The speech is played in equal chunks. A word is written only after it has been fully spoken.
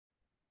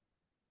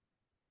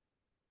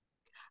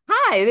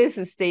Hi, this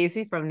is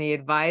Stacey from The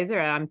Advisor,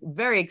 and I'm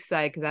very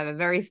excited because I have a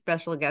very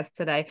special guest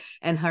today,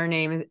 and her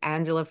name is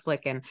Angela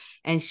Flicken.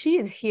 And she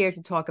is here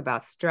to talk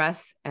about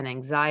stress and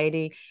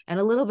anxiety and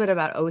a little bit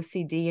about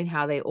OCD and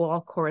how they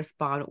all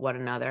correspond with one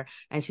another.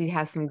 And she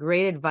has some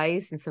great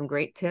advice and some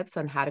great tips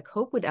on how to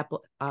cope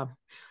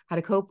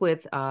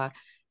with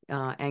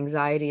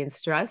anxiety and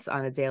stress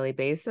on a daily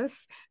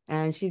basis.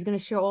 And she's going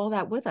to share all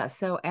that with us.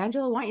 So,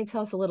 Angela, why don't you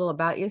tell us a little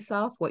about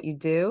yourself, what you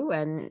do?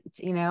 And,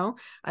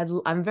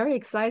 I'm very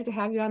excited to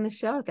have you on the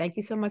show. Thank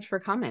you so much for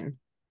coming.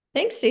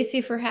 Thanks, Stacey,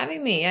 for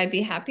having me. I'd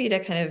be happy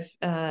to kind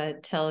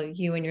of tell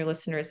you and your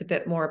listeners a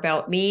bit more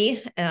about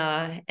me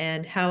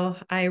and how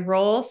I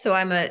roll. So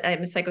I'm a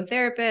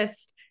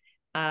psychotherapist.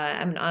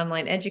 I'm an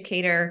online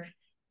educator,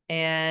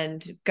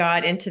 and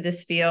got into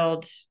this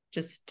field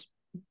just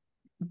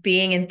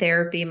being in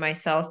therapy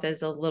myself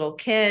as a little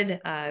kid.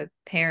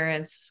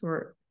 Parents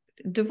were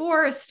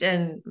divorced,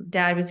 and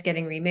dad was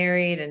getting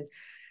remarried, and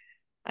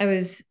I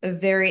was a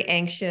very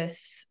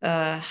anxious,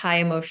 high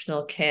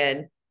emotional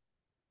kid.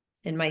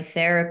 And my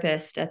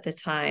therapist at the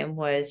time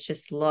was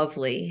just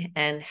lovely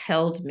and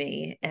held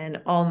me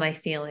and all my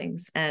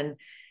feelings. And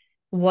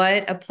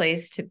what a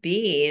place to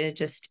be, to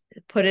just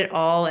put it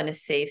all in a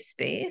safe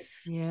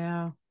space.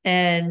 Yeah.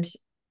 And,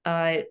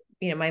 uh,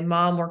 my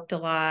mom worked a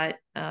lot,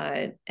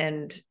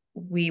 and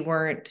we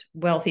weren't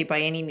wealthy by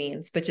any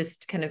means, but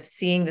just kind of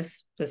seeing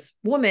this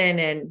woman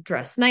and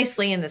dressed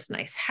nicely in this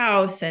nice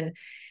house, and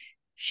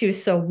she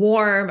was so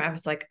warm. I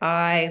was like,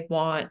 I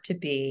want to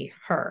be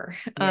her.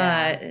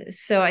 Yeah.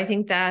 So I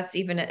think that's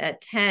even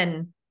at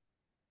 10,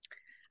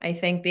 I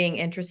think being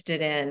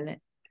interested in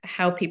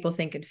how people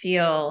think and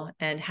feel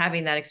and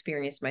having that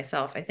experience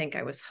myself, I think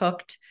I was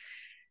hooked.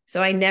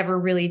 So I never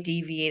really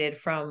deviated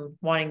from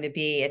wanting to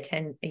be a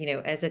 10,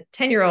 as a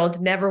 10-year-old,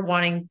 never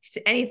wanting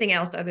anything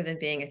else other than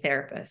being a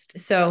therapist.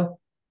 So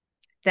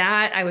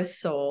that I was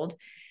sold.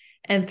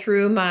 And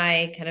through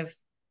my kind of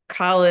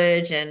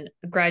college and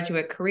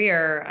graduate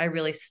career, I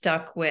really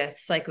stuck with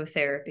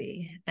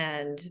psychotherapy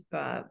and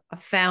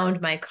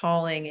found my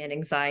calling in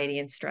anxiety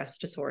and stress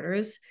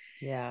disorders.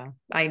 Yeah.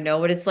 I know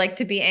what it's like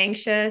to be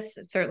anxious.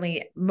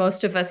 Certainly,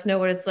 most of us know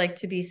what it's like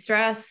to be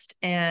stressed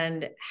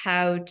and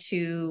how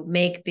to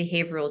make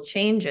behavioral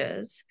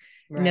changes,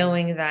 Right.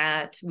 knowing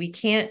that we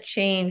can't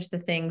change the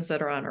things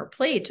that are on our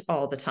plate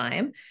all the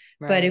time.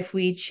 But Right. if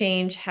we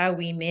change how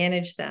we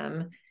manage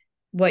them,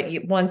 what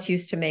once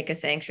used to make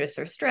us anxious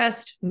or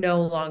stressed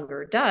no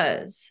longer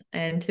does.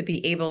 And to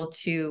be able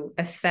to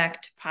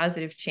affect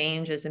positive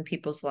changes in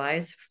people's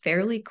lives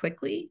fairly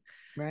quickly,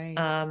 Right.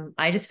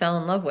 I just fell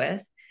in love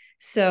with.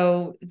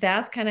 So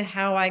that's kind of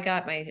how I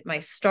got my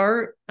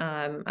start.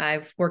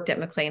 I've worked at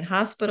McLean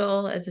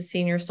Hospital as a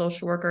senior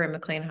social worker, and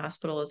McLean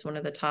Hospital is one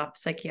of the top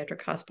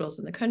psychiatric hospitals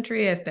in the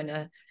country. I've been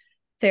a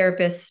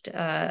therapist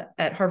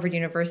at Harvard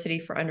University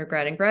for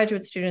undergrad and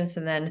graduate students,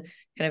 and then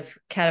kind of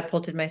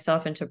catapulted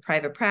myself into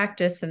private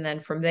practice. And then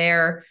from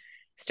there,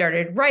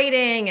 started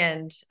writing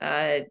and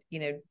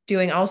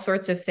doing all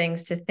sorts of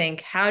things to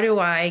think, how do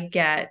I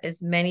get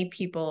as many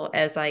people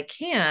as I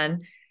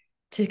can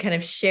to kind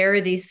of share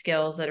these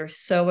skills that are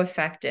so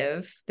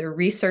effective. They're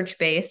research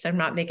based. I'm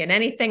not making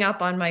anything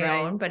up on my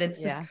Right. own, but it's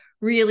just Yeah.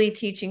 really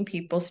teaching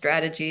people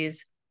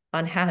strategies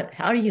on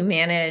how do you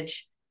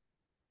manage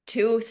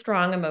two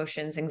strong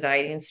emotions,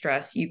 anxiety and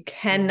stress. You Yeah.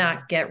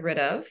 cannot get rid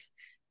of.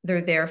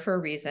 They're there for a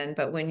reason,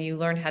 but when you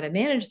learn how to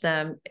manage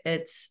them,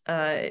 it's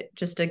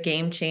just a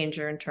game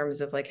changer in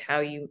terms of like how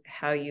you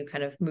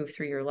kind of move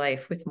through your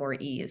life with more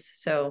ease.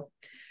 So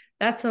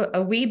that's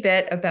a wee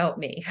bit about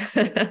me.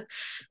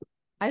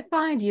 I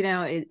find,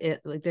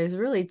 like there's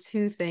really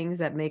two things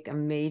that make a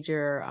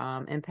major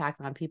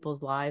impact on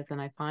people's lives. And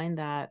I find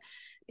that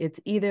it's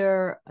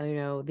either,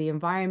 the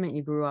environment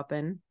you grew up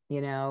in,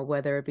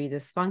 whether it be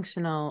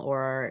dysfunctional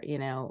or,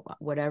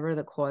 whatever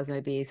the cause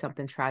may be,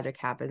 something tragic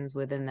happens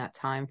within that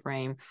time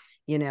frame,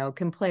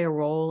 can play a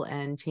role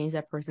and change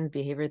that person's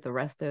behavior the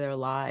rest of their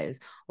lives,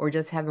 or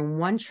just having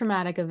one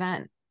traumatic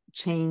event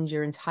change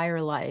your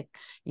entire life,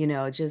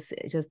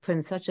 just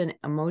putting such an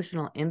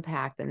emotional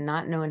impact and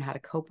not knowing how to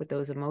cope with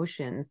those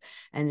emotions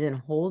and then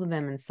hold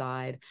them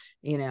inside,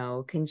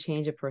 can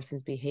change a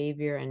person's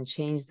behavior and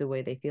change the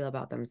way they feel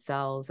about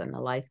themselves and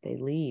the life they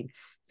lead.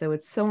 So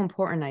it's so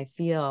important, I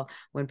feel,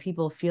 when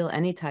people feel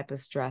any type of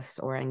stress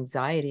or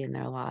anxiety in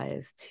their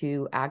lives,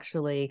 to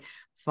actually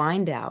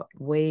find out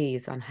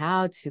ways on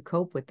how to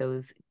cope with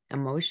those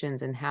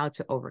emotions and how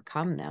to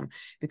overcome them,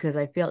 because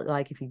I feel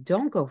like if you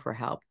don't go for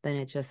help, then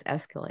it just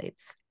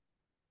escalates.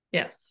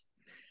 Yes.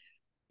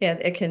 Yeah,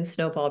 it can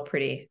snowball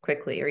pretty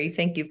quickly, or you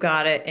think you've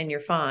got it and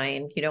you're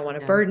fine. You don't want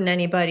to Yeah. burden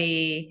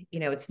anybody.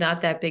 It's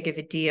not that big of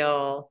a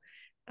deal.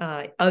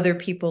 Other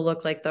people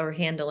look like they're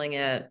handling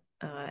it,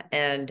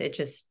 and it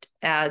just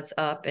adds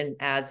up and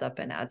adds up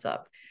and adds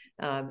up.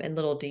 And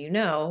little do you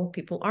know,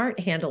 people aren't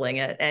handling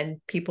it, and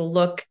people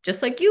look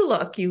just like you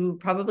look. You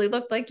probably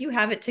look like you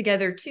have it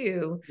together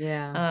too.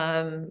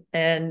 Yeah.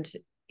 And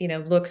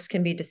looks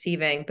can be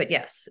deceiving, but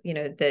yes,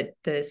 that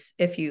this,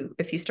 if you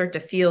start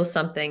to feel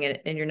something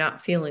and you're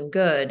not feeling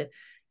good,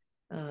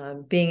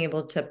 being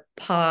able to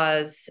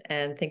pause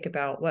and think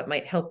about what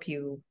might help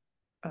you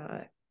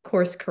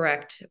course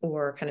correct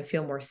or kind of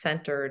feel more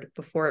centered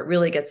before it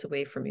really gets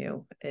away from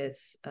you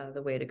is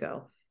the way to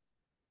go.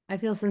 I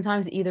feel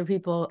sometimes either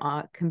people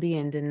can be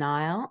in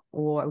denial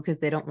or because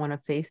they don't want to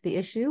face the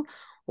issue,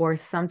 or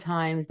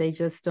sometimes they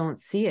just don't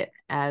see it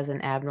as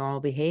an abnormal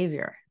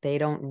behavior. They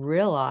don't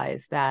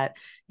realize that,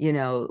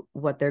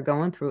 what they're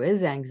going through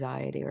is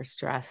anxiety or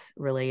stress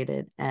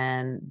related,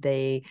 and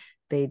they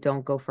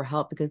don't go for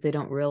help because they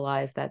don't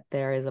realize that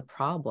there is a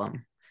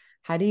problem.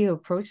 How do you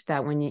approach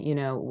that when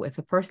if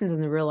a person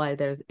doesn't realize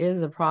there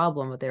is a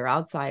problem, but their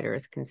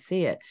outsiders can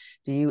see it?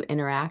 Do you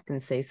interact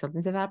and say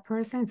something to that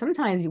person?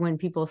 Sometimes when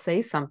people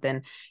say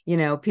something,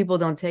 people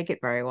don't take it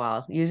very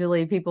well.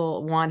 Usually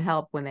people want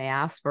help when they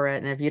ask for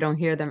it. And if you don't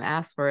hear them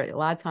ask for it, a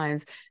lot of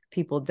times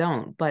people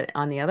don't. But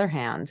on the other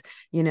hand,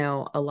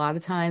 a lot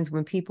of times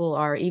when people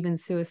are even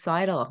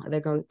suicidal, they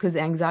go because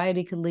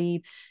anxiety could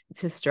lead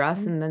to stress,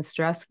 and then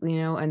stress,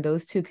 and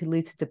those two could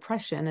lead to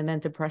depression, and then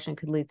depression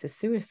could lead to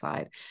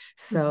suicide.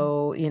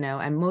 So,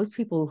 and most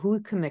people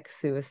who commit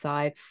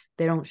suicide,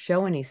 they don't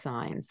show any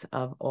signs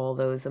of all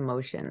those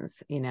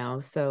emotions.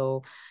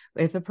 So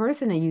if a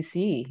person that you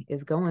see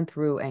is going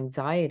through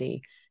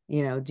anxiety,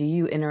 do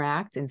you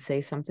interact and say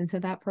something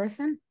to that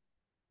person?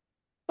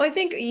 Well, I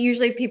think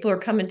usually people are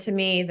coming to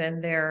me,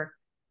 then they're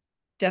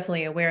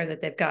definitely aware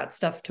that they've got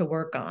stuff to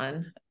work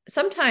on.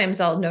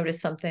 Sometimes I'll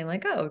notice something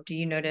like, oh, do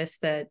you notice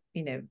that,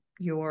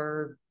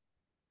 you're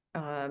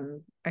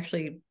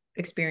actually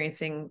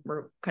experiencing,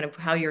 or kind of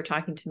how you're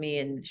talking to me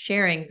and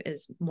sharing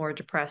is more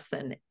depressed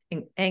than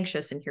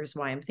anxious, and here's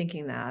why I'm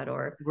thinking that.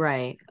 Or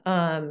Right.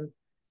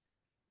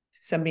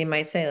 somebody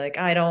might say like,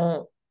 I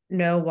don't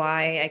know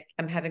why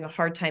I'm having a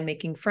hard time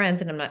making friends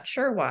and I'm not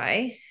sure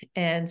why.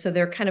 And so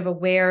they're kind of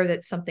aware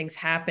that something's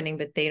happening,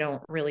 but they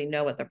don't really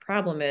know what the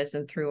problem is.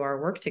 And through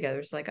our work together,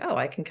 it's like, oh,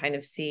 I can kind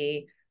of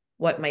see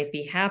what might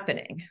be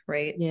happening.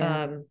 Right.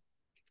 Yeah.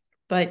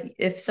 But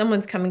if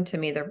someone's coming to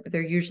me,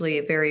 they're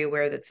usually very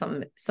aware that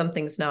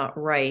something's not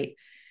right.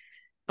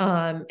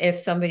 If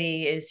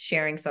somebody is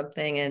sharing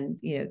something and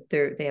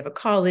they have a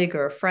colleague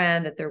or a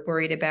friend that they're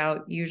worried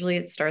about, usually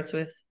it starts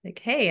with like,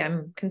 hey,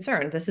 I'm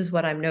concerned, this is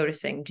what I'm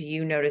noticing, do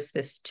you notice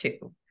this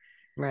too?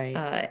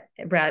 Right.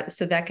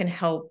 So that can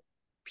help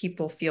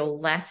people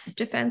feel less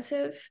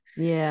defensive,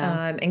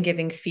 Yeah. and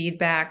giving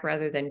feedback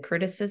rather than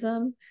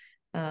criticism.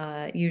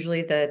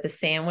 Usually the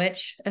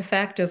sandwich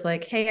effect of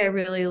like, hey, I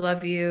really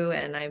love you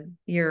and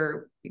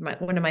you're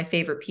one of my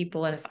favorite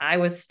people, and if I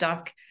was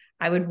stuck,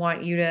 I would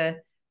want you to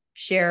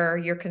share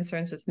your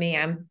concerns with me.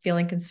 I'm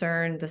feeling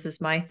concerned, this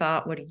is my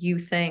thought, what do you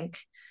think?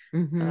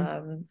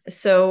 Mm-hmm.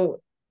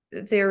 So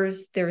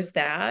there's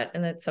that,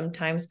 and that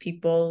sometimes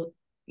people,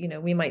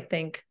 we might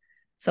think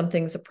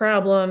something's a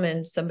problem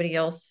and somebody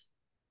else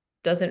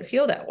doesn't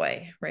feel that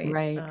way, right?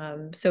 Right.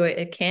 So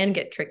it can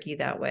get tricky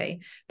that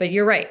way. But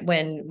you're right,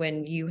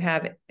 when you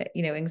have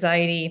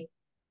anxiety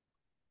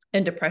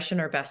and depression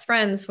are best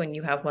friends. When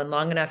you have one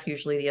long enough,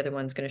 usually the other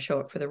one's going to show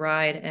up for the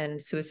ride.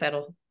 And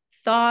suicidal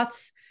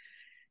thoughts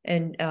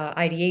and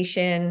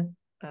ideation,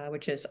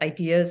 which is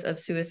ideas of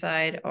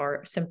suicide,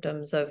 are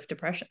symptoms of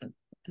depression.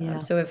 Yeah.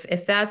 So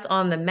if that's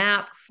on the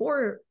map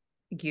for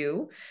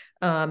you,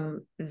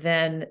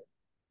 then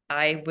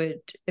I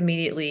would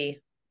immediately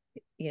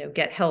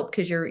get help,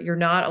 because you're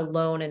not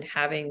alone in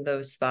having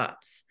those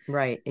thoughts.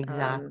 Right. um,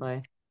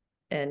 Exactly.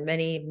 and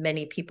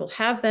many people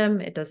have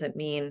them. It doesn't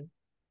mean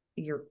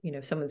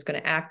someone's going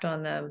to act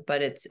on them,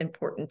 but it's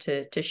important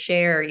to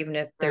share, even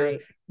if they're Right.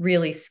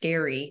 really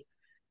scary,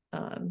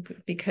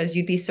 because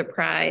you'd be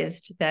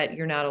surprised that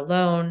you're not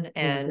alone.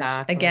 And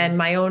Exactly. again,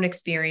 my own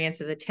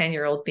experience as a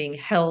 10-year-old being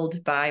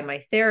held by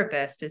my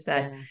therapist is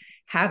that Yeah.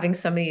 having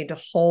somebody to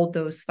hold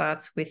those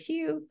thoughts with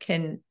you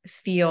can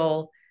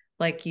feel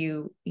like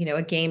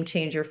a game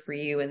changer for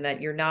you, and that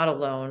you're not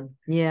alone,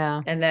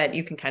 Yeah. and that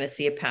you can kind of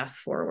see a path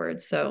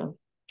forward. So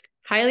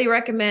highly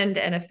recommend,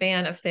 and a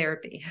fan of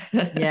therapy.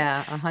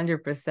 Yeah,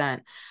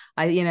 100%.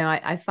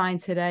 I find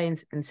today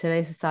in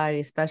today's society,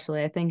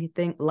 especially, I think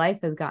life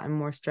has gotten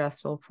more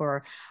stressful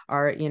for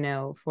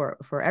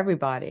for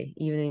everybody,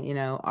 even,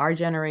 our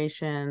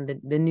generation,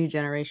 the new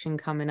generation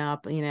coming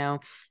up,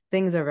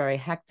 things are very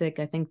hectic.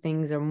 I think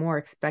things are more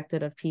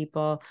expected of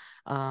people.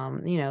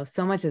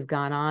 So much has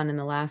gone on in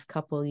the last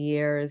couple of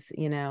years,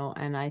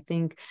 and I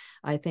think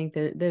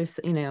that there's,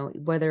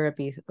 whether it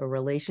be a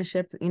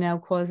relationship,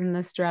 causing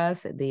the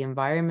stress, the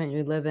environment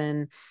you live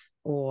in,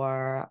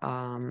 or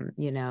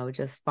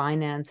just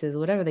finances,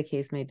 whatever the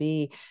case may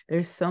be.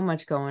 There's so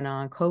much going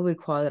on.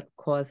 COVID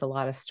caused a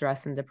lot of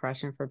stress and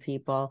depression for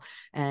people,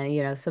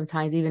 and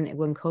sometimes even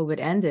when COVID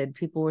ended,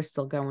 people were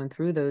still going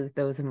through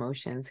those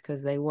emotions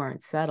because they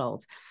weren't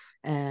settled.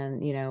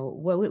 And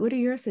what are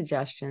your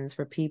suggestions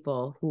for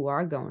people who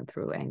are going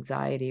through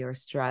anxiety or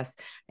stress?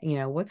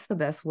 What's the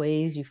best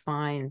ways you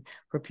find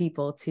for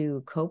people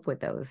to cope with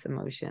those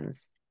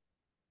emotions?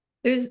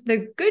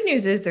 The good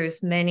news is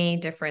there's many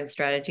different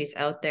strategies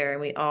out there,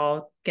 and we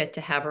all get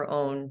to have our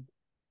own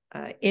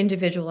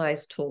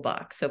individualized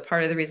toolbox. So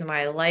part of the reason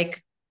why I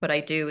like what I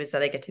do is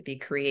that I get to be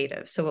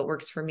creative. So what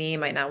works for me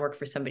might not work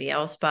for somebody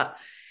else, but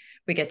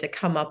we get to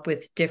come up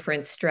with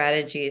different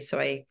strategies. So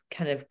I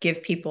kind of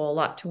give people a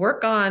lot to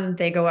work on.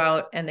 They go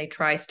out and they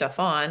try stuff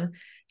on,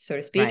 so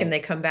to speak, and Right. they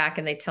come back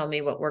and they tell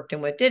me what worked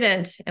and what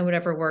didn't. And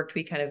whatever worked,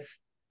 we kind of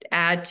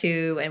add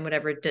to, and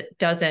whatever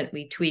doesn't,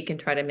 we tweak and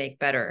try to make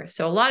better.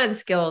 So a lot of the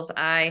skills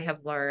I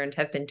have learned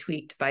have been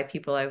tweaked by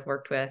people I've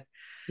worked with.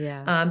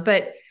 Yeah.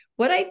 But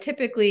what I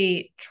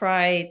typically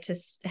try to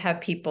have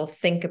people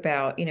think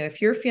about,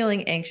 if you're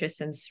feeling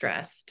anxious and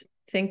stressed,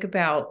 think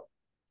about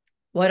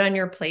what on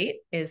your plate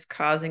is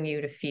causing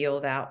you to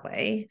feel that way.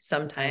 Right.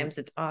 Sometimes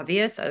it's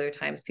obvious. Other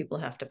times people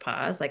have to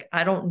pause. Like,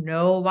 I don't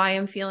know why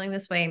I'm feeling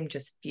this way. I'm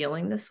just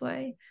feeling this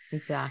way.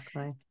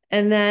 Exactly.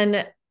 And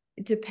then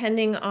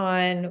depending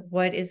on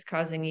what is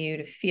causing you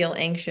to feel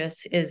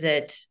anxious, is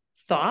it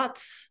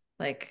thoughts?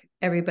 Like,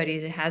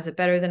 everybody has it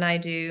better than I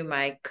do.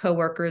 My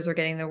coworkers are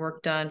getting their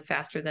work done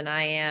faster than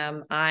I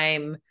am.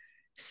 I'm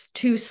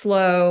too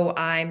slow.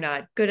 I'm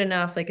not good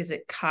enough. Like, is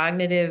it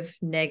cognitive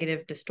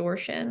negative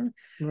distortion?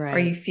 Are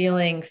Right. you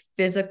feeling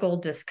physical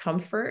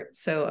discomfort?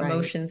 So Right.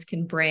 emotions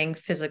can bring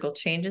physical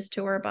changes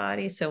to our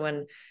body. So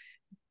when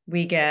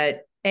we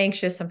get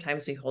anxious,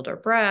 sometimes we hold our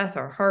breath,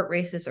 our heart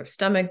races, our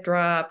stomach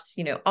drops,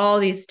 all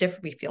these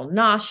different, we feel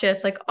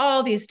nauseous, like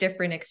all these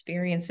different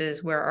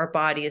experiences where our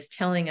body is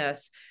telling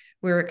us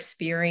we're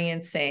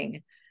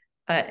experiencing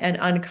an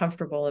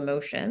uncomfortable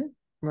emotion.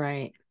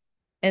 Right.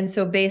 And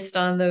so based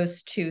on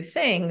those two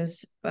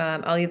things,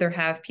 I'll either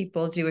have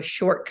people do a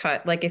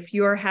shortcut. Like, if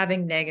you're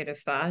having negative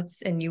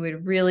thoughts and you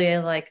would really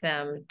like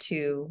them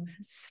to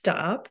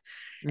stop,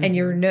 and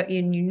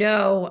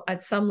Hmm.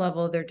 at some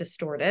level they're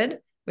distorted,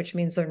 which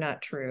means they're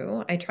not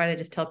true. I try to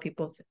just tell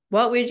people,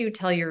 what would you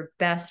tell your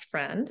best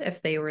friend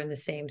if they were in the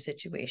same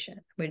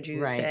situation? Would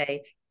you Right.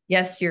 say,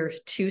 yes, you're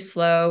too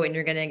slow and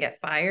you're going to get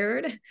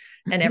fired,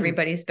 and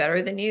everybody's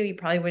better than you? You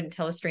probably wouldn't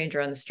tell a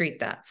stranger on the street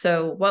that.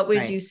 So what would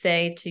Right. you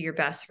say to your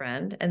best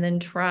friend? And then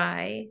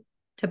try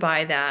to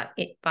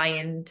buy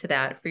into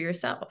that for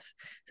yourself.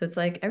 So it's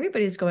like,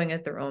 everybody's going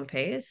at their own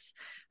pace.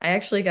 I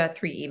actually got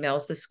 3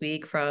 emails this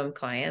week from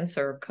clients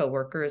or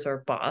coworkers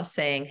or boss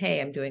saying,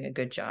 hey, I'm doing a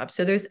good job.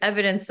 So there's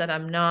evidence that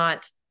I'm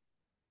not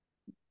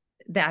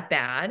that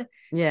bad.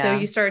 So Yeah.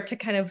 you start to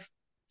kind of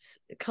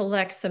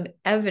collect some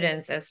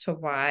evidence as to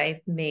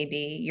why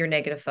maybe your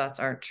negative thoughts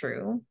aren't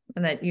true.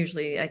 And that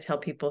usually I tell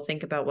people,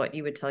 think about what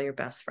you would tell your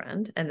best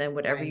friend, and then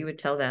whatever you Right. would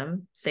tell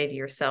them, say to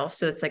yourself.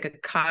 So it's like a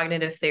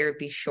cognitive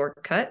therapy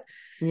shortcut.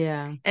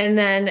 Yeah. And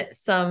then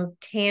some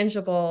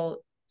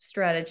tangible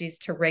strategies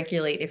to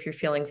regulate if you're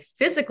feeling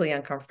physically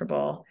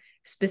uncomfortable,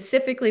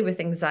 specifically with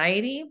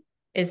anxiety,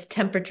 is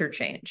temperature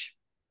change.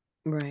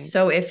 Right.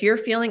 So if you're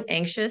feeling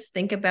anxious,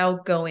 think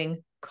about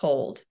going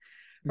cold.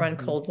 Run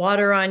Hmm. cold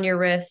water on your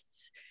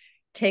wrists,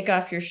 take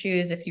off your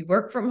shoes if you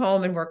work from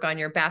home and work on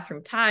your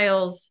bathroom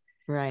tiles.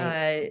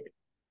 Right.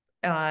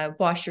 Uh,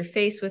 Wash your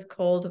face with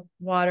cold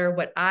water.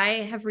 What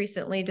I have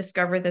recently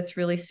discovered that's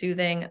really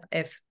soothing,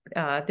 if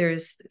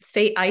there's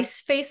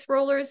ice face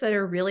rollers that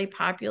are really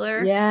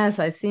popular. Yes,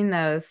 I've seen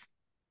those.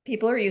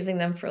 People are using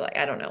them for, like,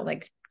 I don't know,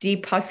 like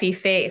depuffy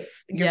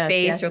face, your Yes,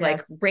 face, yes, or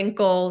like yes.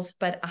 wrinkles.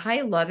 But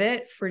I love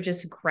it for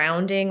just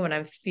grounding when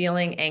I'm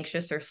feeling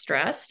anxious or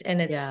stressed. And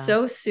it's Yeah.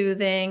 so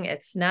soothing.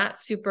 It's not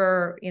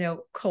super,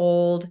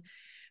 cold,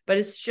 but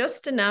it's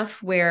just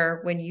enough where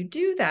when you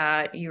do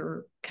that,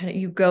 you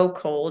go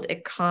cold,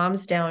 it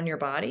calms down your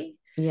body.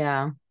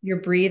 Yeah. Your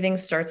breathing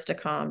starts to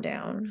calm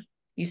down.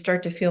 You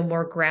start to feel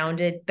more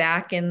grounded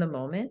back in the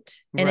moment.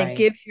 And it Right.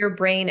 gives your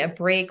brain a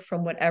break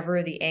from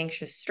whatever the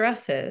anxious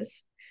stress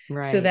is, so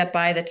Right. that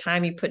by the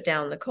time you put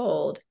down the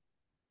cold,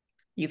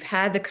 you've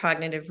had the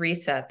cognitive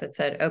reset that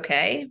said,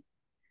 okay,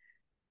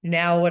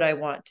 now what I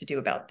want to do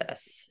about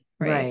this,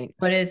 right? Right.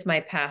 What is my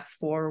path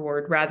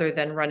forward, rather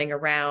than running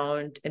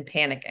around and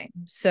panicking?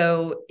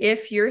 So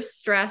if you're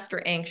stressed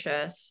or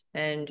anxious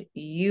and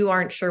you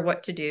aren't sure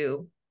what to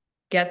do,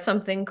 get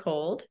something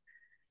cold,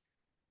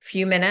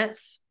 few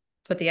minutes,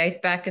 put the ice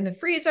back in the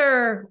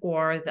freezer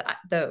or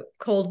the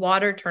cold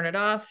water, turn it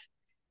off,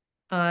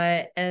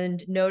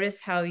 and notice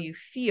how you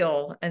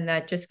feel. And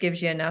that just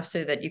gives you enough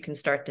so that you can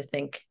start to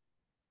think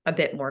a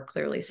bit more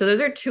clearly. So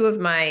those are two of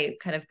my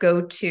kind of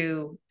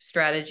go-to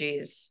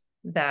strategies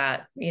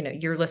that,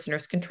 your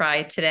listeners can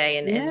try today,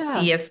 and Yeah.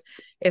 see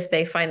if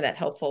they find that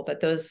helpful. But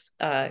those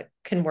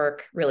can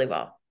work really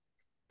well.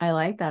 I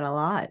like that a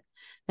lot.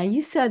 Now,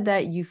 you said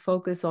that you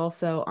focus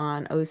also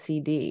on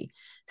OCD.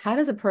 How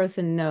does a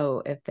person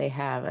know if they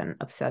have an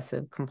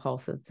obsessive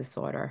compulsive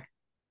disorder?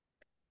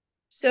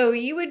 So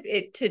you would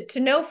to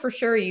know for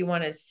sure, you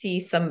want to see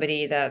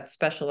somebody that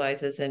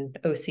specializes in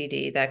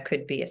OCD. That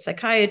could be a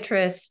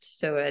psychiatrist,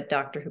 so a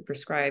doctor who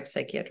prescribes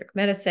psychiatric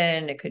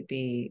medicine. It could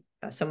be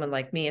someone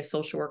like me, a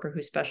social worker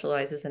who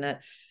specializes in it,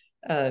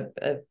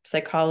 a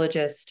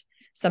psychologist.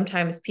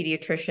 Sometimes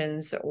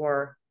pediatricians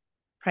or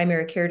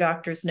primary care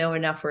doctors know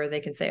enough where they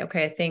can say,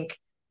 okay, I think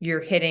you're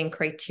hitting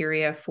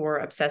criteria for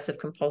obsessive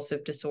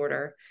compulsive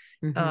disorder.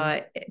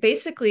 Mm-hmm.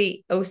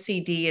 Basically,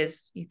 OCD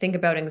is, you think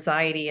about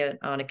anxiety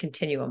on a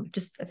continuum.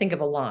 Just think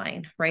of a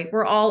line, right?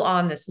 We're all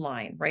on this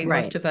line, right?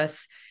 Most Right. of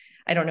us,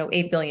 I don't know,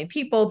 8 billion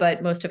people,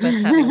 but most of us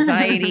have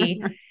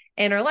anxiety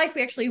in our life.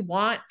 We actually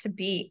want to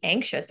be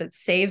anxious. It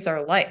saves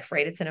our life,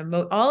 right? It's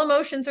all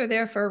emotions are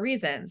there for a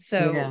reason.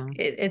 So Yeah.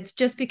 it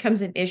just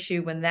becomes an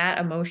issue when that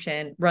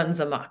emotion runs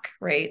amok,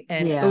 right?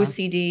 And Yeah.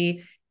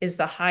 OCD is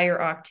the higher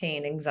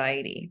octane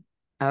anxiety.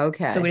 So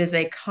it Okay. is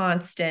a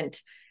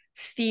constant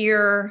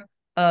fear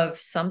of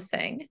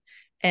something.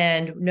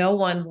 And no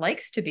one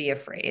likes to be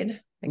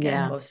afraid. Again,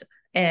 Yeah. most,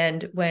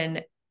 and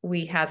when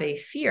we have a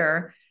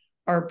fear,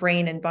 our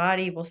brain and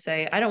body will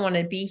say, I don't want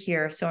to be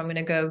here. So I'm going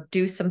to go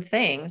do some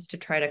things to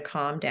try to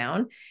calm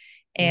down.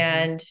 Mm-hmm.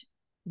 And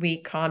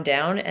we calm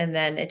down, and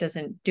then it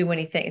doesn't do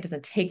anything. It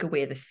doesn't take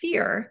away the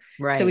fear.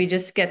 So we Right.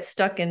 just get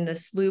stuck in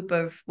this loop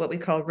of what we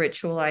call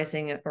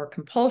ritualizing or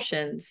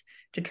compulsions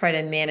to try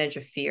to manage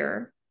a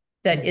fear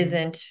that Mm-hmm.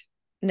 isn't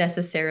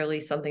necessarily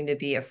something to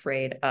be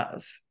afraid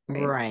of,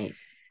 right? Right.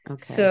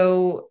 Okay.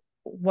 So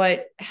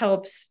what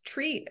helps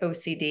treat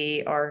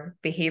OCD are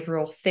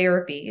behavioral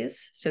therapies.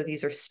 So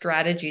these are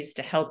strategies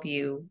to help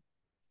you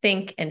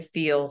think and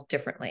feel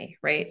differently,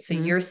 right? So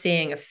Mm-hmm. you're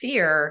seeing a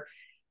fear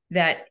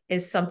that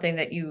is something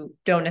that you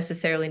don't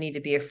necessarily need to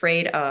be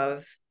afraid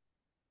of.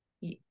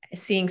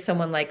 Seeing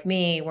someone like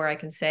me, where I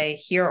can say,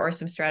 here are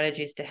some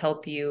strategies to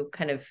help you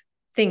kind of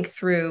think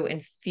through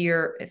and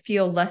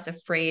feel less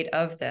afraid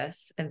of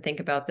this and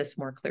think about this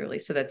more clearly.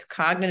 So that's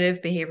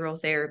cognitive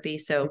behavioral therapy.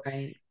 So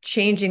Right.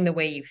 changing the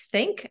way you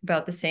think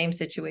about the same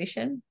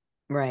situation.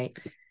 Right.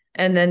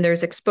 And then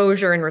there's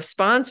exposure and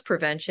response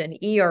prevention,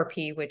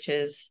 ERP, which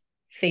is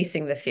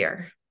facing the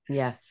fear,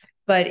 Yes.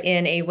 but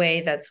in a way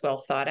that's well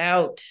thought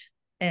out.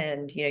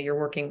 And you're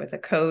working with a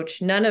coach.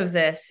 None of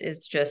this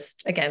is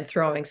just, again,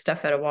 throwing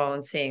stuff at a wall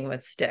and seeing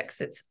what sticks.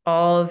 It's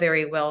all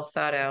very well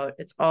thought out.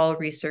 It's all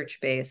research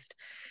based.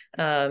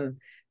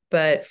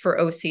 But for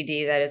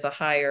OCD, that is a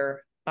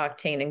higher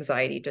octane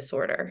anxiety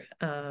disorder.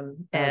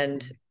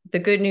 And Okay. the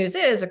good news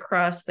is,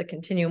 across the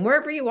continuum,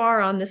 wherever you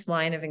are on this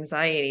line of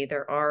anxiety,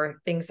 there are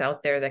things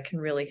out there that can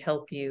really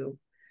help you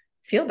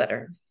feel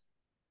better.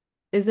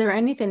 Is there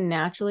anything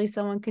naturally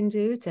someone can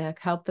do to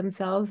help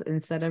themselves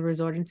instead of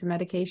resorting to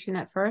medication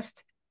at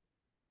first?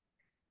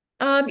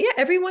 Yeah,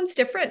 everyone's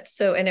different.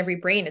 So, and every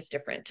brain is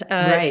different.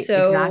 Right.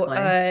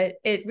 Exactly.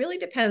 It really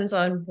depends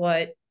on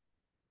what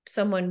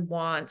someone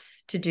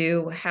wants to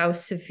do, how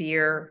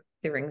severe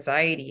their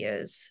anxiety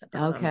is.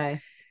 Okay.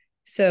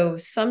 So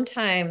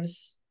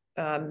sometimes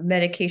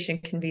medication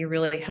can be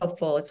really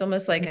helpful. It's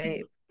almost like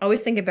Mhm. I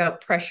always think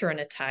about pressure in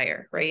a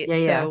tire, right? Yeah.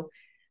 Yeah. So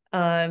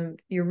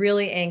you're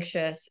really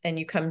anxious and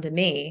you come to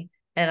me,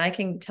 and I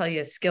can tell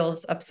you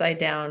skills upside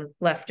down,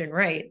 left and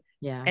right,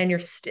 Yeah. and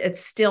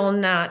it's still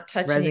not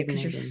touching you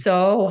because you're Resignating.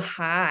 so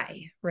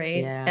high,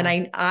 right? And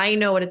Yeah. I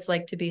know what it's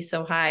like to be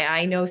so high.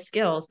 I know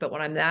skills, but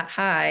when I'm that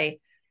high,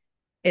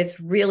 it's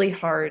really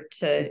hard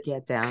To to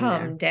get down there.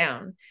 come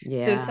down. So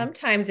Yeah.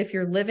 sometimes if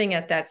you're living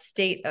at that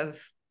state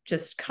of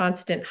just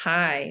constant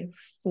high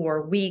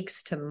for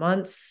weeks to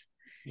months,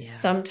 Yeah.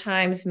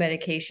 sometimes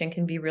medication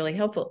can be really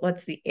helpful. It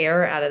lets the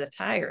air out of the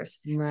tires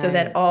so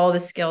that Right. all the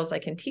skills I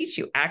can teach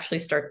you actually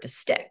start to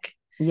stick.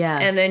 And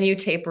Yes. then you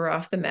taper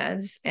off the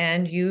meds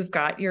and you've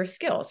got your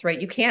skills, right?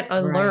 You can't Right.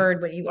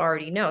 unlearn what you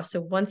already know. So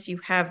once you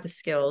have the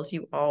skills,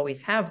 you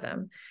always have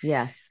them.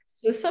 Yes.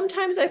 So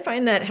sometimes I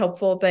find that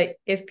helpful, but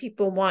if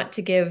people want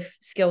to give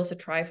skills a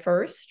try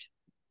first,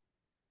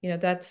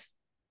 that's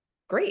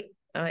great.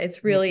 It's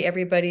Yeah. really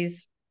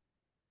everybody's,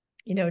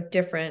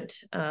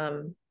 different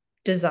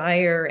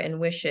desire and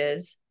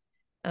wishes.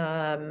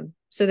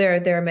 So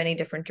there are many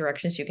different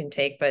directions you can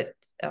take, but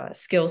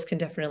skills can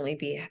definitely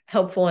be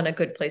helpful and a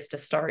good place to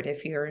start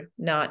if you're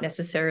not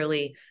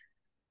necessarily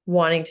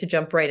wanting to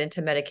jump right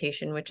into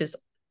medication, which is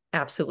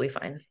absolutely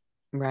fine.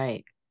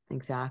 Right.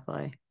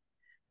 Exactly.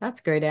 That's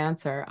a great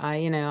answer.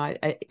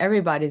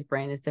 Everybody's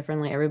brain is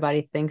differently.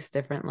 Everybody thinks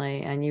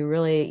differently, and you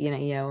really,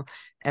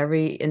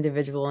 every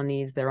individual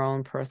needs their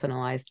own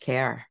personalized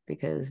care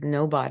because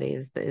nobody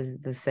is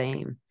the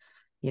same,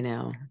 you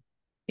know.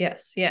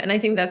 Yes. Yeah. And I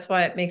think that's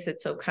why it makes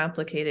it so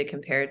complicated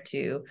compared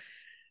to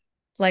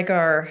like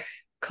our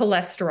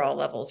cholesterol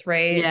levels,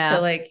 right? So Yeah.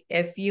 like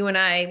if you and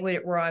I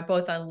were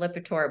both on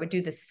Lipitor, it would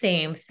do the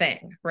same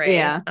thing, right?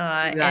 Yeah.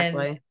 And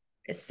Exactly.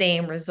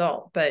 same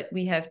result, but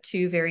we have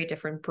two very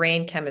different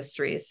brain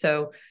chemistries.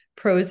 So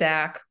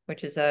Prozac,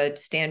 which is a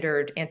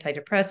standard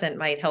antidepressant,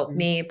 might help Mhm.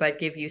 me, but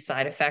give you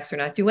side effects or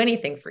not do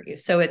anything for you.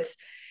 So it's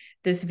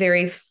this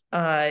very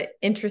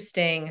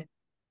interesting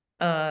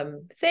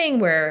thing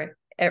where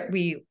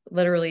we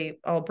literally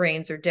all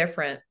brains are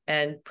different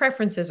and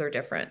preferences are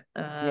different.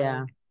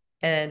 Yeah.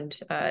 And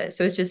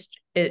so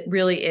it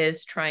really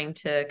is trying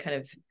to kind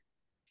of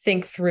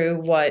think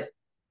through what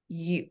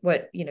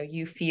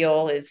you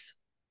feel is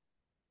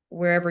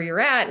wherever you're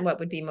at and what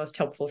would be most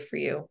helpful for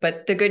you.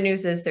 But the good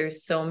news is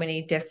there's so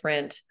many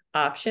different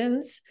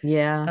options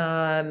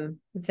Yeah.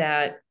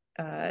 that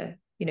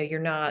you're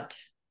not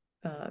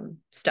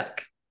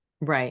stuck.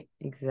 Right.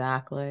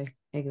 Exactly.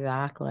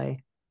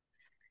 Exactly.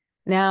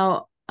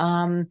 Now,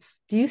 do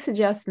you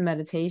suggest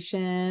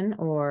meditation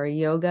or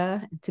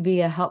yoga to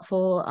be a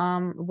helpful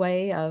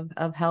way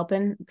of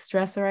helping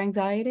stress or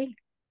anxiety?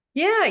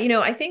 Yeah,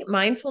 I think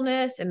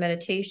mindfulness and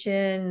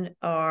meditation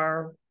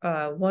are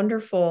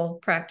wonderful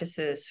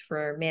practices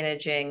for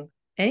managing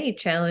any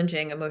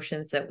challenging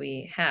emotions that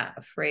we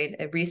have, right?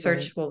 Right.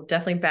 Research will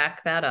definitely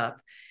back that up.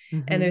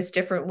 And Mm-hmm. there's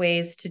different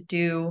ways to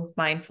do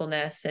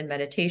mindfulness and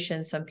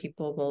meditation. Some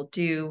people will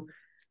do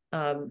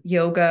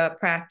yoga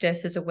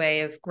practice as a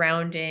way of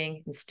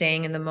grounding and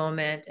staying in the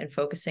moment and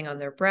focusing on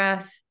their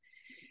breath.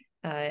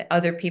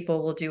 Other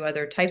people will do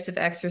other types of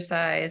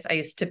exercise. I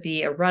used to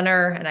be a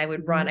runner and I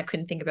would run. Mm-hmm. I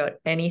couldn't think about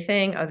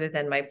anything other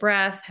than my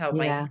breath, how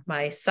my Yeah.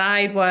 my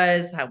side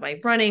was, how my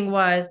running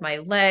was, my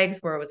legs,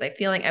 where was I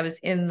feeling? I was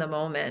in the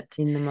moment.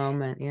 In the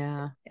moment.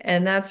 Yeah.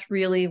 And that's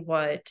really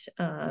what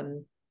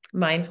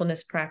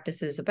mindfulness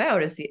practice is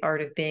about, is the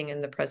art of being in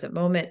the present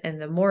moment.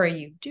 And the more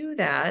you do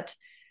that,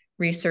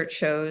 research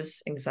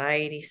shows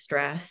anxiety,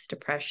 stress,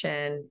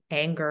 depression,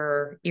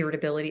 anger,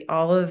 irritability,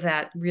 all of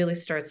that really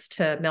starts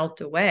to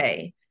melt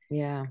away.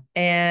 Yeah.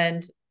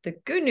 And the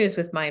good news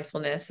with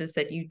mindfulness is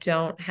that you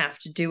don't have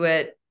to do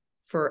it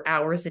for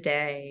hours a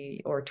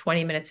day or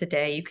 20 minutes a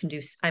day. You can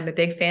do, I'm a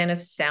big fan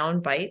of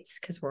sound bites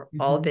because we're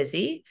all Mm-hmm.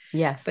 busy,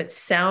 Yes. but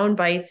sound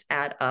bites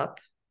add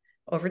up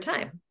over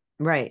time.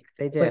 Right.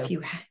 They So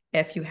do.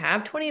 if you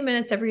have 20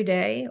 minutes every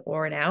day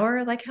or an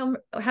hour, like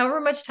however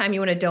much time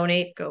you want to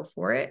donate, go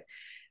for it.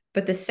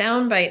 But the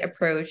soundbite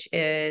approach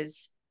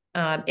is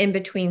in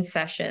between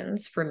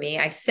sessions for me.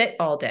 I sit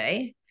all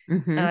day.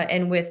 Mm-hmm.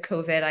 And with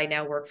COVID, I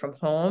now work from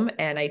home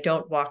and I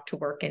don't walk to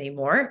work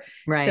anymore.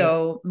 Right.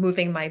 So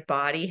moving my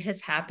body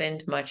has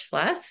happened much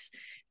less.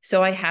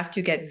 So I have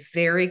to get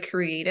very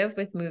creative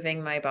with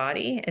moving my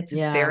body. It's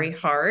Yeah. very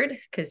hard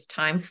because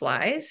time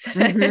flies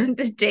Mm-hmm. and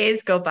the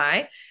days go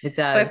by. It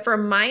does. But for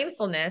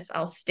mindfulness,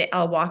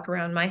 I'll walk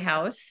around my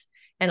house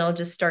and I'll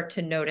just start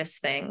to notice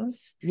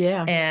things.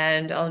 Yeah.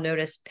 And I'll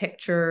notice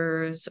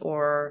pictures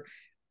or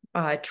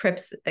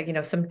trips,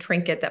 some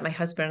trinket that my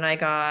husband and I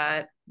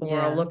got, or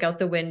I'll Yeah. look out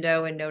the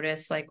window and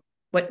notice like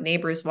what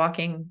neighbor's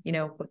walking,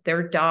 with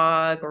their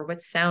dog, or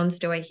what sounds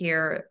do I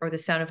hear, or the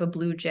sound of a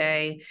blue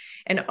jay.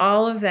 And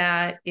all of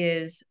that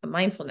is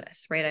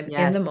mindfulness, right? I'm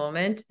in the Yes.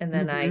 moment and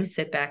then I Mm-hmm.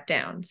 sit back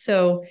down.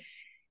 So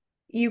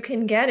you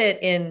can get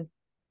it in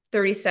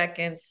 30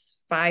 seconds,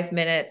 5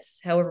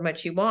 minutes, however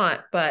much you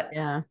want. But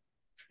Yeah.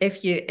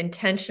 if you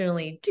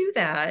intentionally do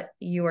that,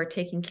 you are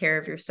taking care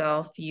of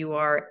yourself. You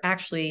are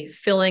actually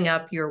filling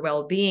up your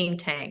well being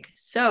tank.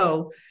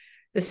 So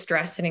the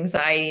stress and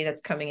anxiety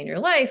that's coming in your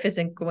life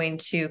isn't going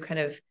to kind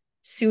of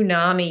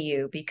tsunami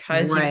you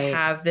because you Right.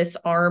 have this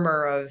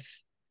armor of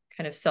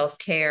kind of self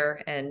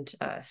care and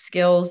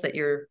skills that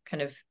you're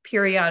kind of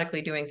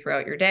periodically doing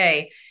throughout your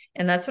day.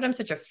 And that's what I'm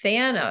such a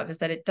fan of, is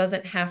that it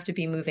doesn't have to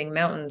be moving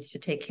mountains to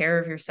take care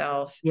of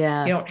yourself. You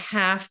Yes. don't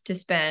have to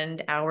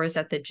spend hours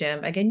at the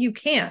gym. Again, you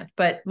can,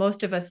 but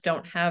most of us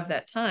don't have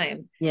that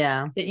time.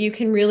 Yeah. That you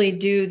can really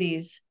do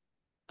these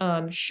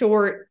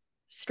short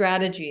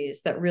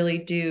strategies that really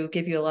do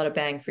give you a lot of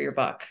bang for your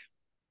buck.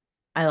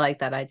 I like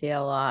that idea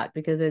a lot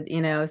because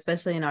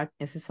especially in our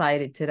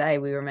society today,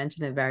 we were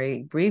mentioning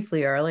very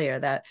briefly earlier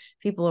that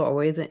people are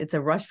always, it's a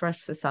rush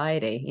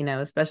society,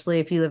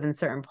 especially if you live in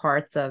certain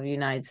parts of the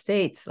United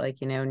States,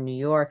 like, New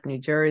York, New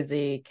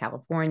Jersey,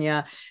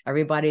 California,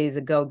 everybody's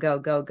a go, go,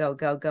 go, go,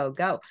 go, go,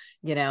 go,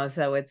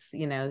 so it's,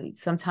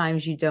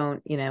 sometimes you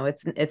don't,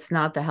 it's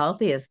not the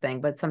healthiest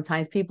thing, but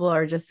sometimes people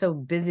are just so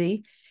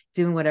busy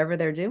doing whatever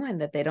they're doing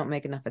that they don't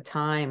make enough of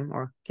time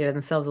or give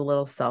themselves a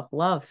little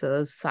self-love. So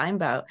those sign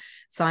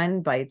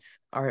bites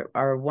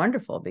are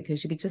wonderful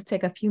because you could just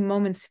take a few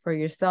moments for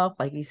yourself,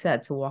 like you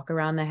said, to walk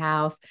around the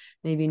house,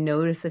 maybe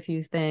notice a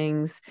few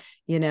things.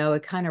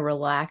 It kind of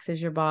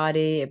relaxes your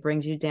body. It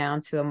brings you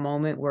down to a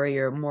moment where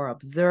you're more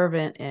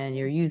observant and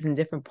you're using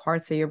different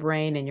parts of your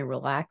brain and you're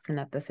relaxing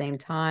at the same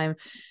time.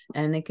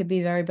 And it could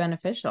be very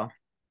beneficial.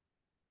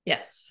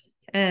 Yes.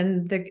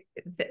 And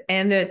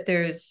that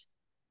there's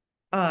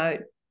uh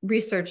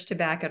research to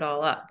back it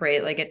all up,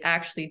 right? Like it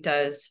actually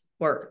does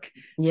work.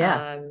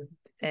 Yeah. Um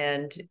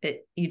and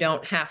you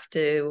don't have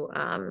to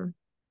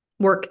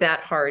work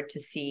that hard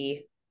to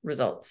see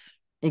results.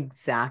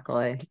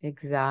 Exactly.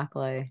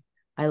 Exactly.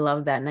 I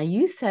love that. Now,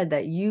 you said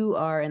that you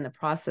are in the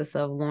process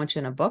of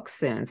launching a book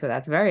soon. So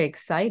that's very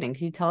exciting.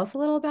 Can you tell us a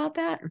little about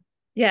that?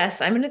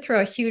 Yes, I'm going to throw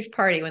a huge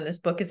party when this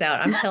book is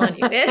out. I'm telling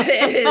you,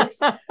 it is.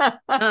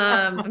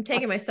 I'm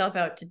taking myself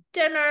out to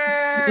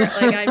dinner.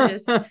 Like I'm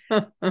just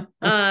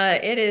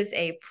it is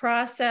a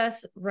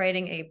process.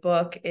 Writing a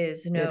book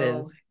is It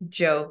no is.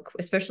 joke,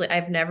 especially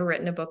I've never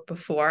written a book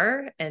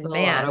before. It's And a lot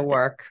of man,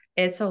 work.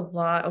 it's a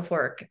lot of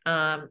work.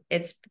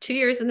 It's 2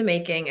 years in the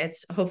making.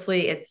 It's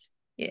hopefully it's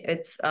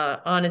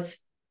on its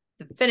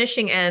the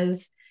finishing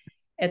ends.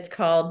 It's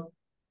called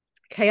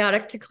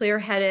Chaotic to Clear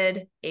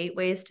Headed: 8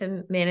 Ways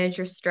to Manage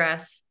Your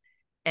Stress.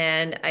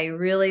 And I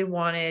really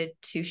wanted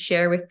to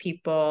share with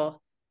people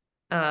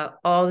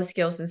all the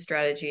skills and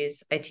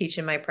strategies I teach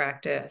in my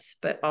practice,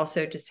 but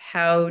also just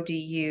how do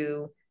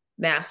you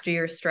master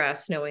your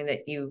stress, knowing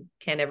that you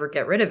can't ever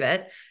get rid of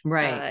it.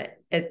 Right.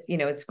 It's,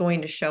 it's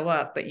going to show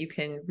up, but you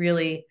can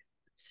really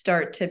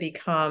start to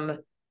become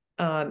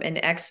an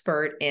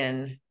expert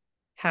in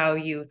how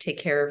you take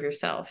care of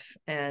yourself.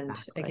 And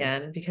Exactly.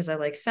 again, because I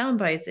like sound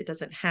bites, it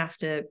doesn't have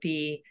to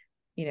be,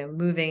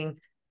 moving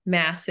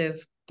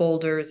massive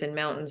boulders and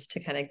mountains to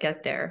kind of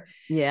get there.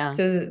 Yeah.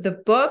 So the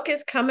book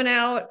is coming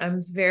out.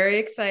 I'm very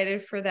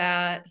excited for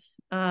that.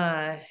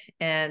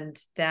 And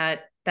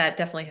that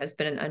definitely has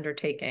been an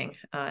undertaking,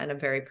 and I'm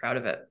very proud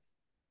of it.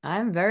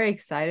 I'm very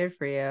excited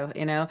for you.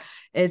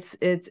 It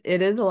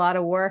is a lot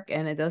of work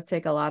and it does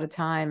take a lot of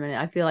time. And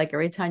I feel like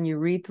every time you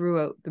read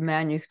through the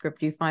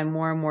manuscript, you find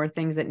more and more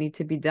things that need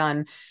to be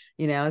done,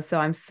 So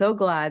I'm so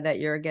glad that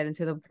you're getting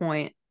to the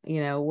point,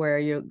 where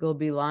you'll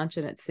be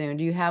launching it soon.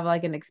 Do you have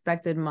like an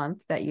expected month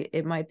that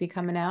it might be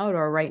coming out,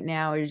 or right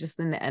now you're just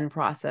in the end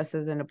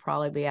processes and it'll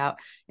probably be out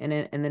in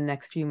the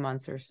next few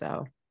months or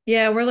so?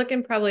 Yeah, we're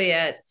looking probably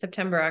at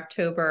September,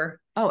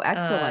 October, Oh,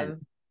 excellent. um,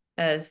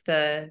 as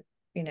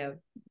you know,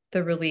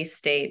 the release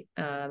date.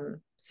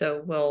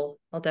 So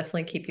I'll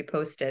definitely keep you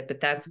posted, but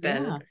that's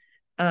been,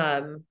 Yeah.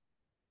 um,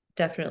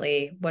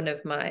 definitely one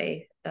of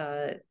my,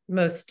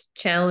 most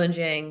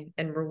challenging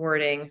and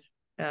rewarding,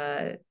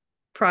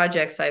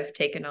 projects I've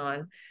taken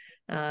on.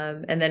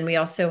 And then we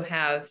also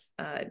have,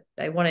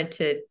 I wanted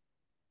to,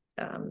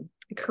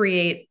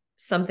 create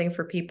something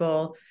for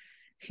people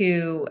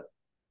who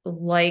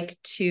like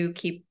to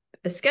keep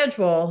a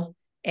schedule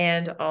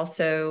and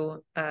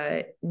also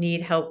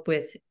need help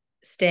with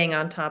staying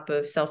on top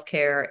of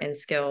self-care and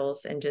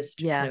skills and just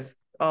kind of Yes.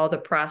 all the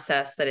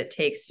process that it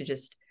takes to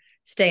just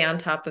stay on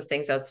top of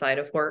things outside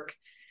of work.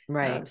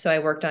 Right. So I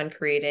worked on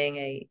creating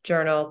a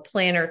journal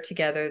planner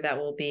together that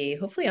will be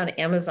hopefully on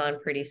Amazon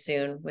pretty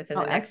soon, within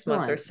Oh, the next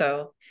month or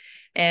excellent. so.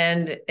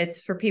 And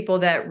it's for people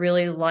that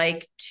really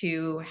like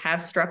to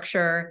have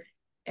structure,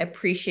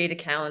 appreciate a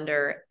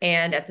calendar,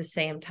 and at the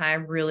same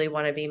time, really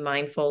want to be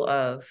mindful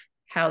of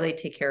how they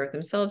take care of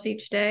themselves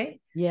each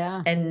day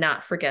Yeah. and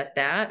not forget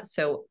that.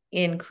 So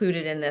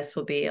included in this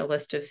will be a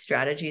list of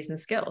strategies and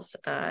skills.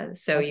 So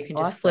That's you can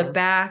just flip awesome.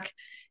 back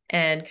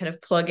and kind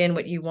of plug in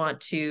what you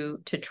want to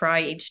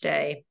try each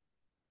day,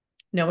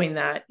 knowing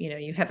that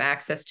you have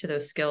access to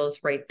those skills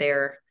right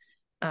there.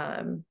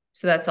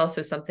 So that's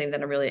also something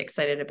that I'm really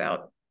excited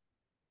about.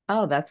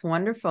 Oh, that's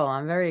wonderful.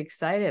 I'm very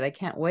excited. I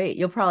can't wait.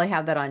 You'll probably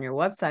have that on your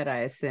website,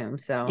 I assume.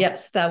 So,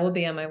 Yes, that will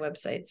be on my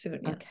website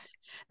soon. okay. Yes.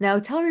 Now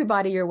tell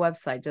everybody your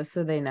website just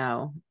so they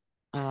know.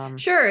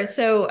 Sure.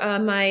 So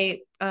my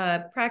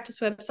practice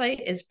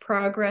website is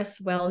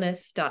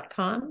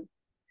progresswellness.com.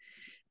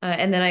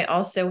 And then I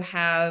also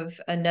have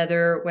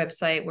another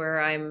website where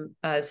I'm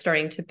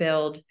starting to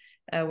build,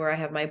 where I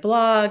have my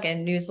blog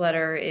and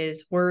newsletter,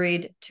 is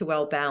Worried to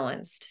Well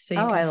Balanced. So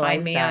you Oh, can I find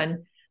like me that.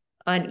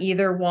 on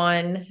either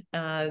one.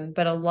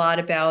 But a lot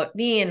about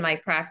me and my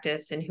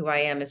practice and who I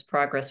am is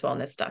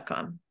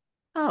progresswellness.com.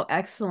 Oh,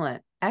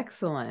 excellent.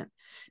 Excellent.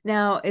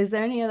 Now, is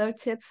there any other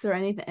tips or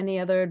any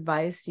other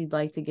advice you'd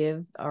like to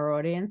give our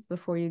audience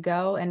before you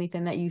go?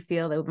 Anything that you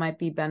feel that might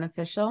be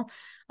beneficial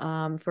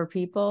for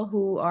people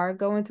who are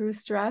going through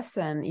stress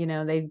and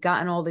they've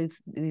gotten all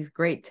these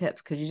great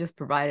tips because you just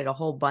provided a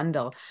whole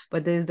bundle.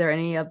 But is there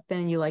any other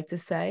thing you like to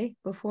say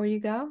before you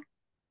go?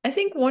 I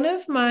think one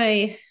of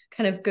my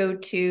kind of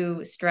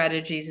go-to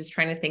strategies is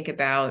trying to think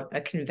about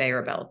a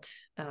conveyor belt.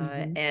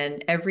 Hmm.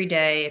 And every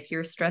day, if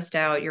you're stressed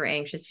out, you're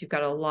anxious, you've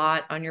got a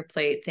lot on your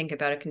plate, think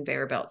about a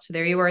conveyor belt. So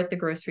there you are at the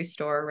grocery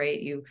store,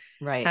 right? You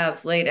Right.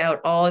 have laid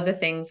out all of the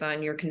things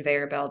on your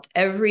conveyor belt.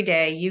 Every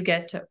day, you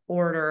get to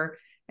order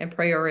and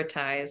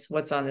prioritize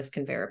what's on this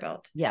conveyor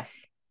belt. Yes.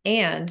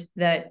 And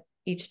that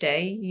each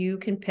day you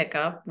can pick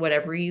up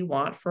whatever you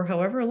want for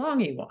however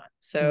long you want.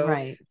 So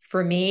Right.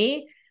 for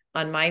me,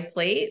 on my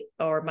plate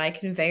or my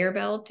conveyor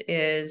belt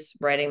is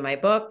writing my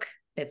book.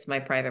 It's my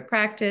private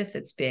practice.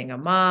 It's being a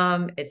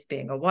mom. It's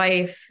being a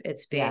wife.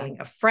 It's Yeah. being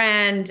a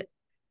friend,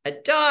 a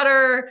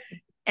daughter,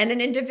 and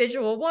an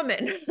individual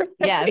woman.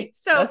 Yes. Right?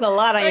 So That's a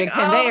lot on like your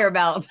conveyor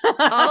belt.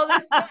 all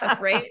this stuff,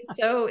 right?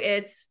 So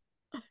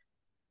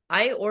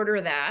I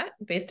order that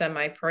based on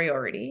my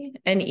priority,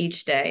 and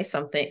each day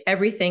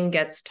everything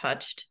gets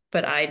touched,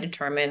 but I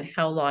determine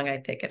how long I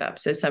pick it up.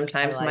 So I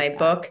sometimes like my that.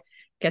 book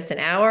gets an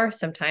hour,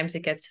 sometimes it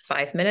gets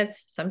 5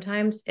 minutes,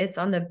 sometimes it's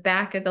on the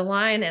back of the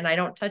line and I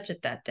don't touch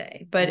it that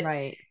day. But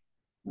Right.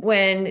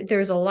 when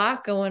there's a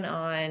lot going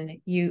on,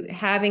 you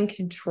having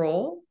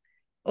control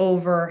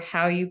over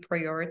how you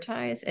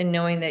prioritize and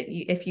knowing that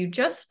if you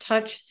just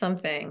touch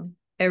something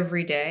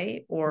every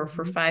day or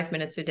for Hmm. 5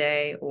 minutes a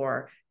day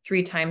or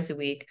 3 times a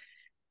week,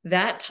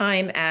 that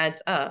time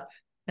adds up.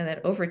 And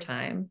that over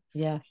time,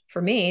 Yes.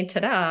 for me,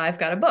 ta-da, I've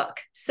got a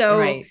book. So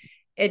Right.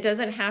 it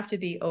doesn't have to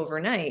be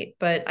overnight,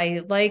 but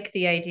I like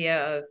the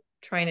idea of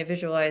trying to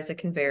visualize a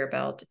conveyor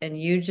belt, and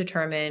you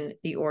determine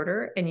the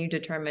order and you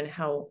determine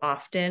how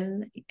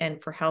often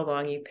and for how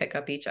long you pick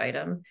up each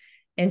item.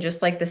 And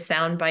just like the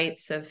sound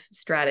bites of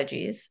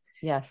strategies,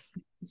 Yes.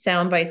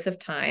 sound bites of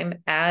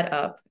time add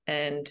up,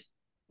 and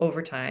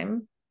over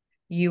time,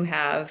 you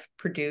have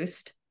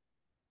produced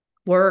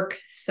work,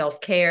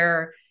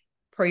 self-care,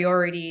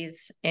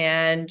 priorities,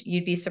 and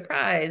you'd be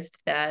surprised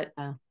that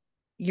Yeah.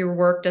 your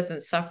work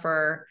doesn't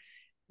suffer,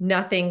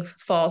 nothing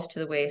falls to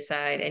the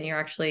wayside, and you're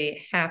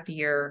actually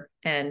happier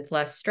and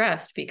less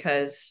stressed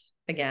because,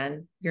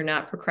 again, you're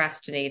not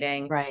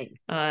procrastinating, Right.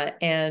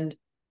 and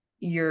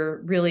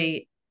you're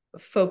really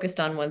focused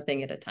on one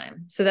thing at a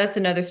time. So that's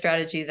another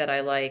strategy that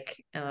I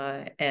like.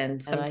 And I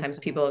like sometimes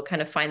that. people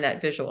kind of find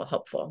that visual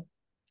helpful.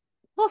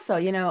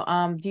 Also,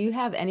 do you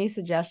have any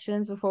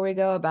suggestions before we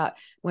go about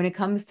when it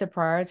comes to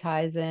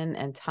prioritizing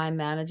and time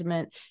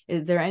management?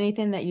 Is there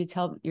anything that you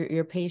tell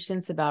your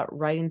patients about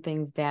writing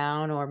things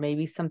down, or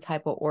maybe some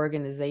type of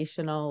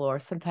organizational or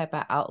some type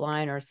of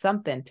outline or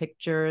something,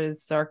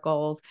 pictures,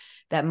 circles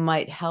that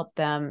might help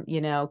them,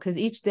 because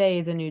each day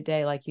is a new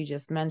day, like you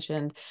just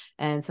mentioned.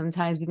 And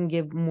sometimes we can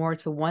give more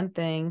to one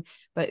thing,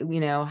 but,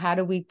 how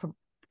do we,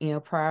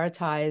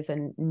 prioritize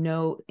and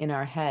know in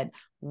our head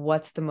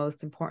what's the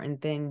most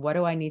important thing, what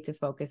do I need to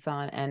focus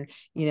on, and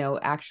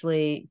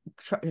actually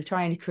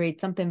trying to create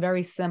something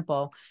very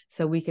simple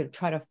so we could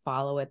try to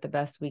follow it the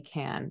best we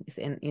can,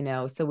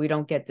 and so we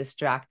don't get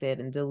distracted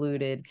and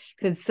deluded,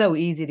 because it's so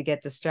easy to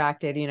get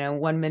distracted.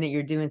 1 minute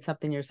you're doing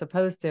something you're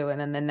supposed to,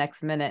 and then the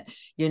next minute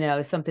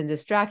something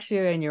distracts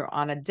you and you're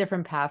on a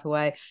different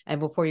pathway, and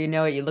before you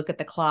know it, you look at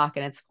the clock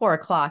and it's 4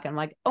 o'clock. I'm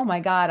like, oh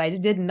my God, I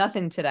did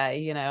nothing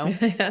today.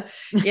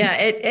 Yeah,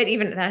 it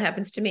even that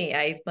happens to me.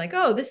 I like,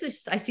 oh,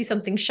 I see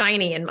something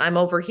shiny and I'm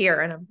over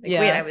here. And I'm like,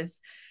 wait, Yeah.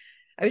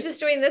 I was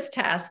just doing this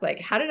task. Like,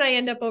 how did I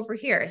end up over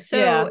here? Yeah.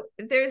 So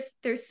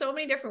there's so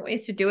many different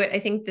ways to do it. I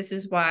think this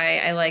is why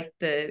I like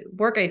the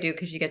work I do,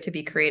 because you get to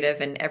be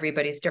creative and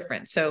everybody's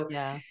different. So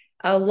Yeah.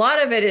 a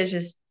lot of it is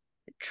just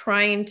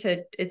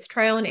it's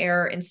trial and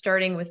error and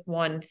starting with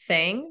one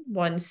thing,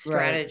 one Right.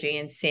 strategy,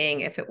 and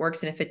seeing if it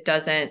works. And if it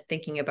doesn't,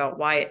 thinking about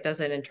why it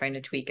doesn't and trying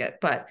to tweak it.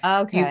 But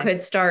you Okay.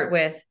 could start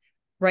with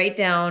write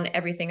down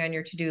everything on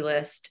your to-do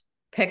list,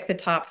 pick the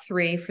top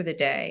 3 for the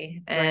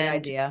day Great and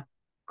idea.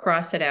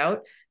 cross it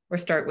out, or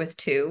start with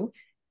 2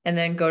 and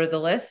then go to the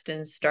list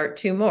and start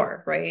 2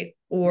 more, right?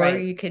 Or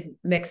Right. you could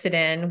mix it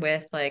in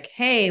with like,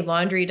 hey,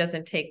 laundry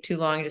doesn't take too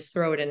long, just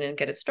throw it in and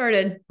get it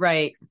started.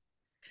 Right.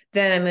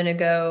 Then I'm going to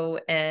go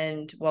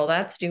and while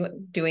that's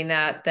doing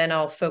that, then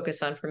I'll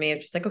focus on, for me,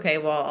 it's just like, okay,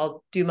 well,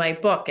 I'll do my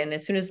book. And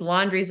as soon as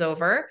laundry's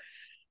over,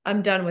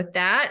 I'm done with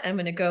that. I'm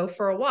going to go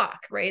for a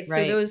walk. Right. So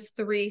Right. those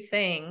 3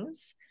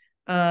 things,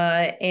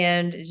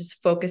 and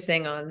just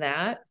focusing on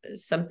that.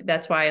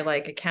 That's why I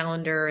like a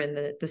calendar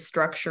and the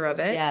structure of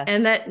it, Yes.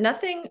 and that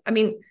nothing, I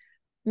mean,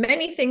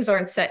 many things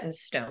aren't set in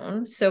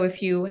stone. So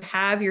if you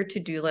have your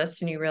to-do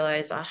list and you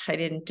realize, oh, I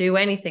didn't do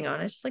anything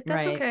on it, it's just like,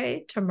 that's Right.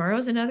 okay.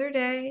 Tomorrow's another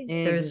day.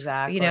 There's,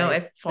 Exactly. it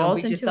Don't falls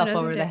beat into yourself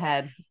another over the day.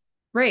 head.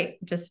 Right.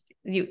 Just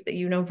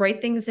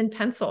write things in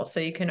pencil so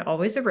you can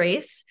always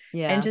erase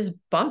and Yeah. just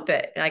bump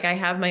it. Like I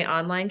have my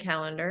online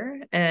calendar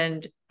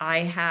and I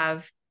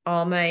have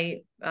all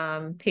my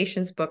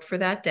patients booked for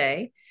that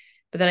day.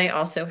 But then I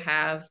also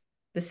have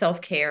the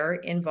self-care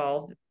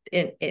involved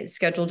in it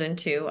scheduled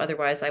into,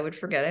 otherwise I would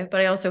forget it.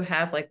 But I also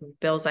have like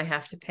bills I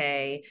have to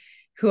pay,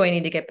 who I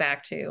need to get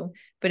back to.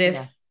 But if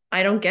Yes.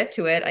 I don't get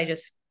to it, I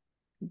just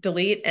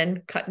delete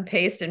and cut and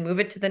paste and move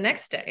it to the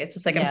next day. It's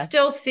just like I'm Yes.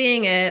 still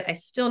seeing it. I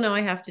still know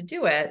I have to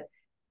do it,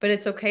 but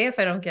it's okay if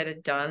I don't get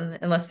it done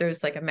unless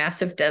there's like a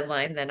massive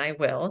deadline, then I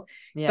will.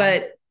 Yeah.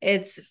 But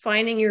it's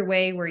finding your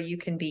way where you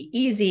can be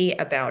easy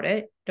about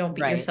it. Don't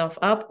beat Right. yourself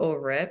up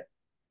over it.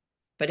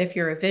 But if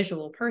you're a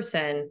visual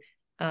person,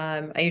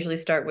 I usually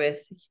start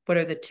with what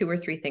are the 2 or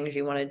 3 things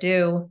you want to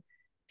do.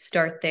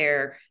 Start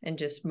there and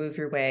just move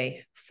your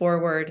way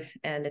forward.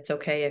 And it's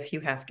okay if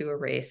you have to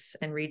erase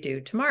and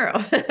redo tomorrow.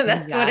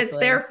 That's what it's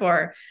there Exactly.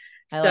 for.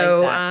 I like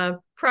So, that.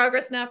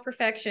 progress, not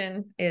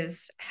perfection,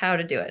 is how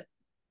to do it.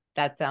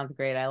 That sounds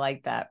great. I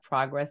like that.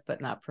 Progress,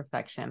 but not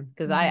perfection.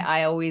 Because I, Mhm.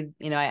 I always,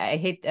 I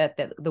hate that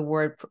the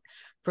word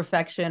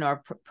perfection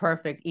or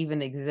perfect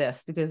even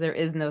exists, because there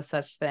is no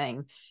such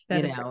thing.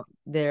 That is right.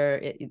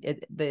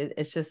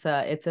 It's just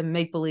it's a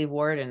make believe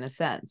word in a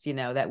sense,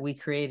 that we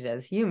created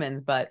as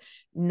humans, but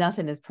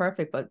nothing is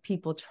perfect. But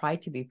people try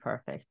to be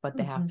perfect, but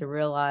they have Mhm. to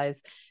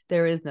realize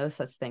there is no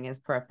such thing as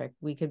perfect.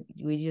 We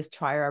just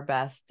try our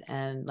best,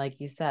 and like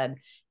you said,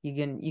 you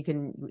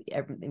can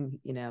everything,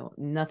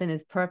 nothing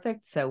is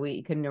perfect, so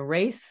we can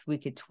erase, we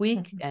could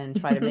tweak and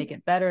try to make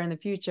it better in the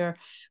future,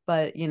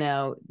 but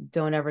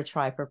don't ever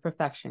try for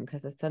perfection,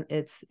 because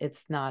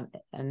it's not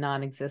a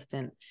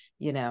non-existent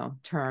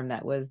term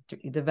that was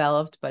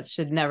developed but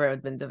should never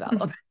have been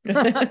developed.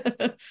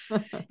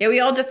 Yeah, we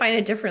all define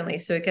it differently,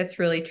 so it gets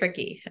really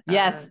tricky.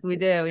 Yes, we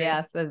do. Right.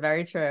 Yes, that's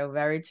very true.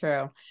 Very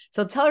true.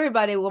 So tell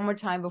everybody one more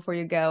time before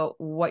you go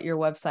what your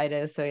website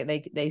is, so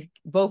they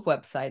both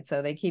websites,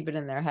 so they keep it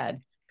in their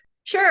head.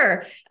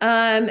 Sure.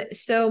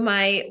 So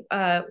my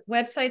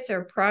websites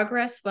are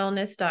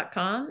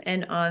progresswellness.com,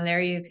 and on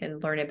there you can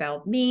learn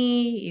about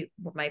me,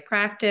 my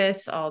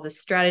practice, all the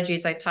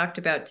strategies I talked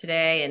about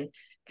today, and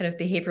kind of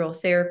behavioral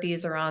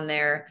therapies are on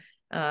there.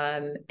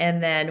 And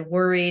then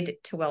Worried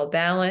to Well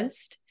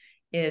Balanced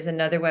is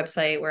another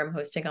website where I'm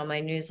hosting all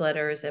my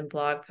newsletters and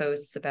blog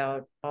posts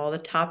about all the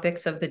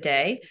topics of the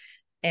day.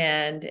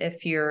 And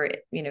if you're,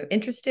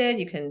 interested,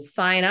 you can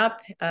sign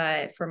up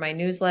for my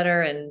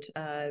newsletter, and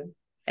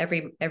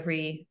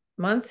every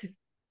month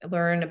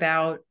learn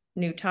about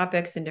new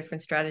topics and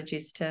different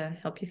strategies to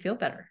help you feel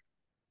better.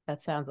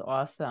 That sounds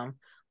awesome.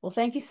 Well,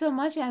 thank you so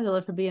much,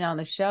 Angela, for being on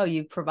the show.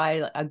 You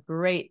provided a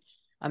great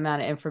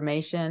amount of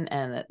information,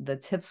 and the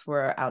tips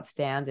were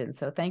outstanding.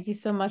 So thank you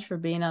so much for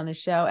being on the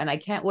show. And I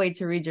can't wait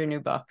to read your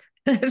new book.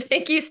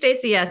 Thank you,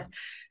 Stacey. Yes,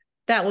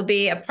 that will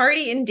be a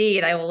party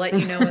indeed. I will let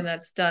you know when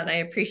that's done.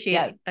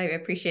 Yes. I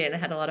appreciate it. I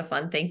had a lot of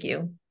fun. Thank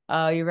you.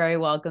 Oh, you're very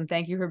welcome.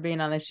 Thank you for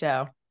being on the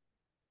show.